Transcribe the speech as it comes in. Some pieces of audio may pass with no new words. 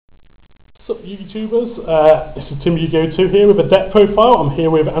What's up YouTubers, this is Tim Yugioh 2 here with a deck profile. I'm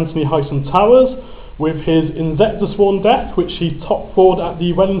here with Anthony Hyson Towers with his inzektor deck, which he top scored at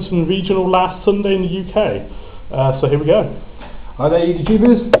the Wellington Regional last Sunday in the UK. So here we go. Hi there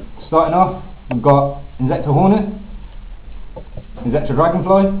YouTubers, starting off we've got inzektor hornet, inzektor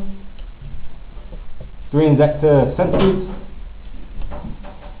dragonfly, 3 inzektor centipedes,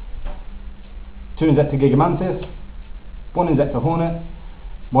 2 inzektor gigamantis, 1 inzektor hornet,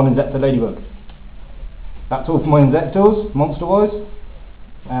 1 inzektor ladybug. That's all for my inzektors, monster wise.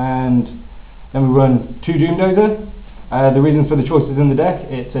 And then we run 2 doomdozer. The reason for the choices in the deck,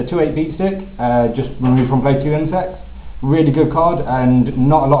 it's a 2/8 beat stick, just removed from play 2 insects. Really good card, and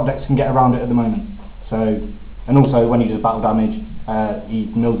not a lot of decks can get around it at the moment. So, and also when he does battle damage, he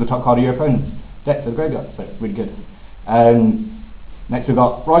mills the top card of your opponent's deck to the graveyard, so really good. Next we've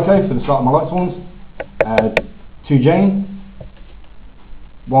got Ryko for the start of my lightsworns, 2 Jane,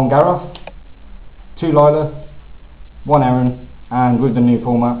 1 Gareth, 2 Lila, 1 Aaron, and with the new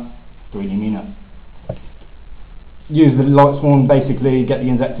format, 3 Lumina. Use the lightsworn, basically get the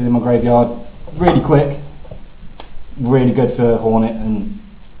inzektor in my graveyard really quick, really good for Hornet and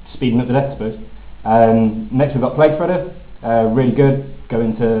speeding up the deck I suppose. Next we've got Plague Threader, really good, go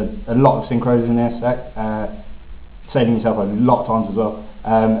into a lot of synchros in this deck, saving yourself a lot of times as well.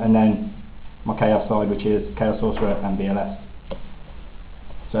 And then my Chaos side, which is Chaos Sorcerer and BLS.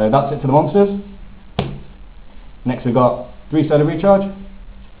 So that's it for the monsters. Next we've got 3 solar recharge,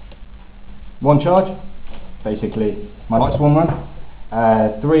 1 charge, basically my lightsworn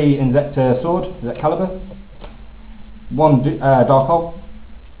run, 3 inzektor sword, Excalibur, 1 dark hole,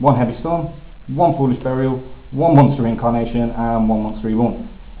 1 heavy storm, 1 foolish burial, 1 monster reincarnation, and 1 monster reborn.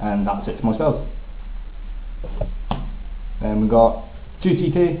 And that's it for my spells. Then we've got 2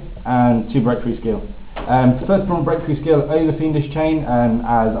 TT and 2 breakthrough skill. First from breakthrough skill over Fiendish Chain,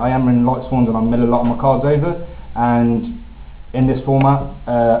 as I am running lightsworns and I mill a lot of my cards over, and in this format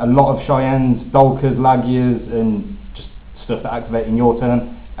a lot of Cheyennes, Dolkers, Lagias and just stuff that activate in your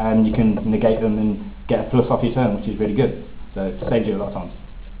turn, and you can negate them and get a plus off your turn, which is really good, so it saves you a lot of times.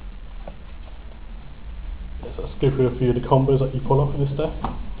 Yes, let's go through a few of the combos that you pull off in this deck.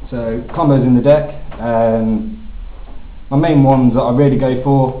 So combos in the deck, my main ones that I really go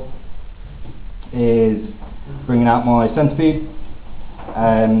for is bringing out my centipede,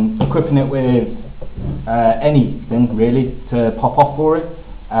 equipping it with anything really to pop off for it,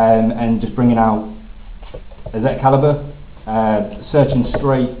 and just bringing out a Excalibur, searching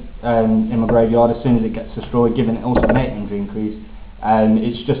straight in my graveyard as soon as it gets destroyed, giving it also an 8 injury increase.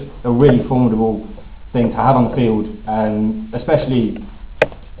 It's just a really formidable thing to have on the field, especially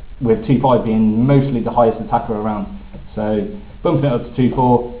with 2/5 being mostly the highest attacker around. So bumping it up to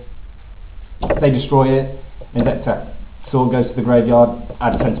 2/4, they destroy it, inzektor sword goes to the graveyard,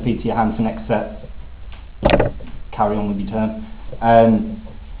 add a centipede to your hand for next set, carry on with your turn.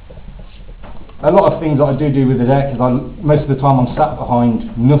 A lot of things that I do with the deck is most of the time I'm sat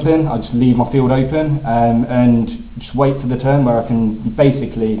behind nothing, I just leave my field open and just wait for the turn where I can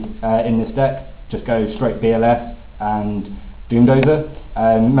basically, in this deck, just go straight BLS and Doomdozer.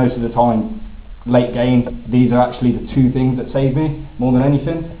 Most of the time, late game, these are actually the 2 things that save me more than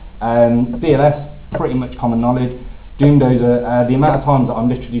anything. BLS, pretty much common knowledge. Doomdozer, the amount of times that I'm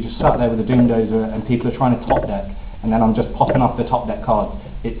literally just sat there with a Doomdozer and people are trying to top deck and then I'm just popping off the top deck card,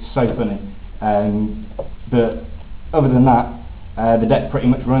 it's so funny. But other than that, the deck pretty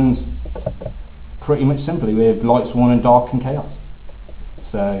much runs pretty much simply with lightsworn and dark and chaos.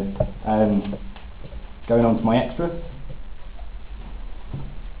 So going on to my extra.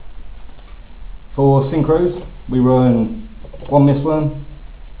 For synchros, we run 1 Mistworm,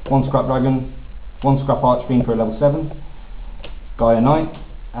 1 Scrap Dragon, 1 Scrap Archfiend for a level 7, Gaia Knight,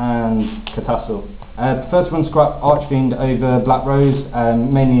 and Catastle. Prefer to run Scrap Archfiend over Black Rose,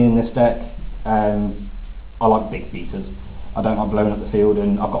 mainly in this deck. I like big beaters. I don't like blowing up the field,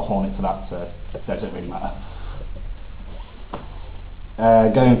 and I've got Hornet for that, so it doesn't really matter.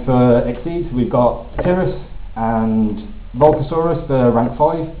 Going for Xyzs, we've got Tyrus and Volcasaurus for rank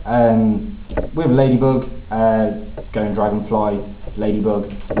 5. With Ladybug, going Dragonfly, Ladybug,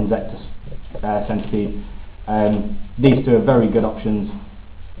 Inzektor Centipede. These 2 are very good options.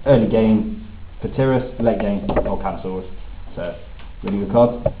 Early game for Tyrus, late game Volcasaurus. So really good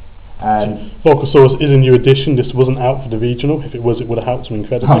cards. Volcasaurus is a new addition. This wasn't out for the regional. If it was, it would have helped them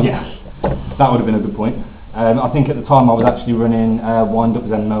incredibly. Oh yeah, that would have been a good point. I think at the time I was actually running Wind Up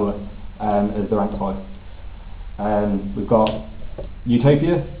Zen Mower as the rank 5. We've got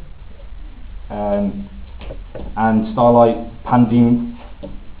Utopia and Starlight Pandim,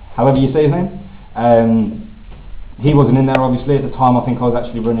 however you say his name. he wasn't in there obviously at the time. I think I was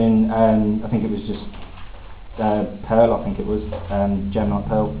actually running, I think it was just Pearl, I think it was, Gemini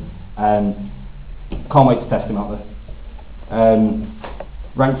Pearl. Can't wait to test him out there.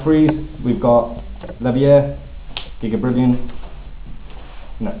 Rank 3s, we've got Levier, Giga Brilliant,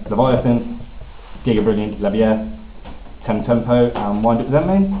 no, Leviathan, Giga Brilliant, Levier, Tempo, and Wind Up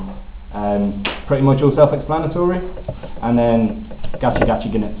Zen. Pretty much all self-explanatory. And then Gachi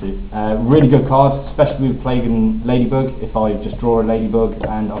Genetsu. Really good card, especially with Plague and Ladybug. If I just draw a Ladybug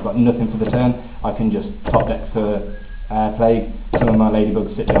and I've got nothing for the turn, I can just top deck for Plague, some of my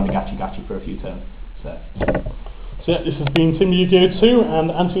Ladybugs sit down the Gachi for a few turns. So yeah, this has been Tim Yu-Gi-Oh 2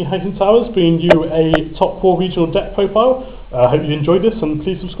 and Anthony Hyson Towers bringing you a top 4 regional deck profile. I hope you enjoyed this and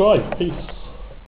please subscribe. Peace.